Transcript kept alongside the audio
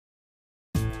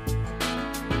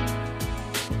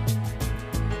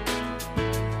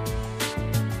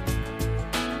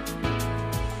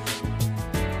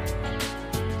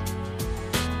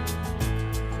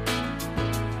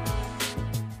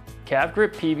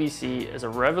CAV-GRIP PVC is a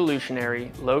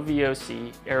revolutionary low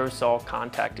VOC aerosol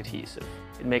contact adhesive.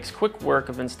 It makes quick work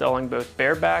of installing both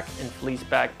bareback and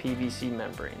fleeceback PVC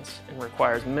membranes and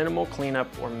requires minimal cleanup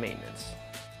or maintenance.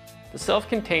 The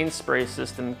self-contained spray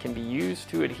system can be used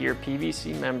to adhere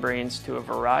PVC membranes to a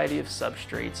variety of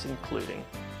substrates including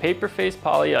paper-faced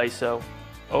polyiso,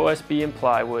 OSB and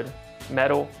plywood,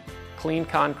 metal, clean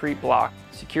concrete block,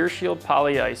 Secure Shield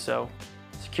polyiso,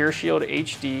 Secure Shield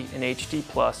HD and HD+,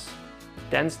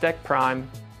 DensDeck Prime,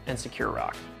 and Secure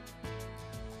Rock.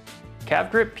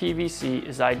 CAV-GRIP PVC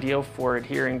is ideal for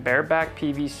adhering bareback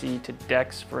PVC to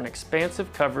decks for an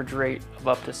expansive coverage rate of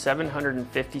up to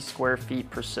 750 square feet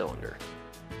per cylinder.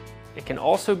 It can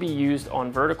also be used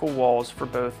on vertical walls for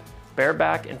both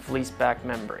bareback and fleeceback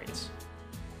membranes.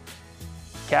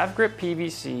 CAV-GRIP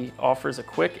PVC offers a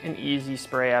quick and easy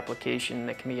spray application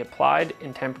that can be applied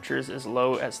in temperatures as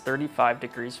low as 35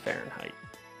 degrees Fahrenheit.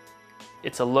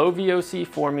 It's a low VOC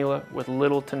formula with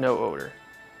little to no odor.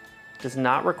 It does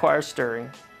not require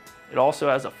stirring. It also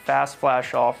has a fast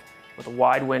flash off with a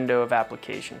wide window of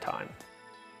application time.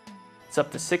 It's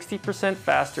up to 60%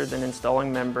 faster than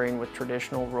installing membrane with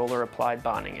traditional roller applied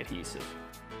bonding adhesive.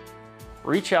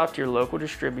 Reach out to your local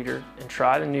distributor and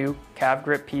try the new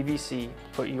CAV-GRIP PVC to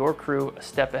put your crew a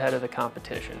step ahead of the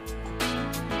competition.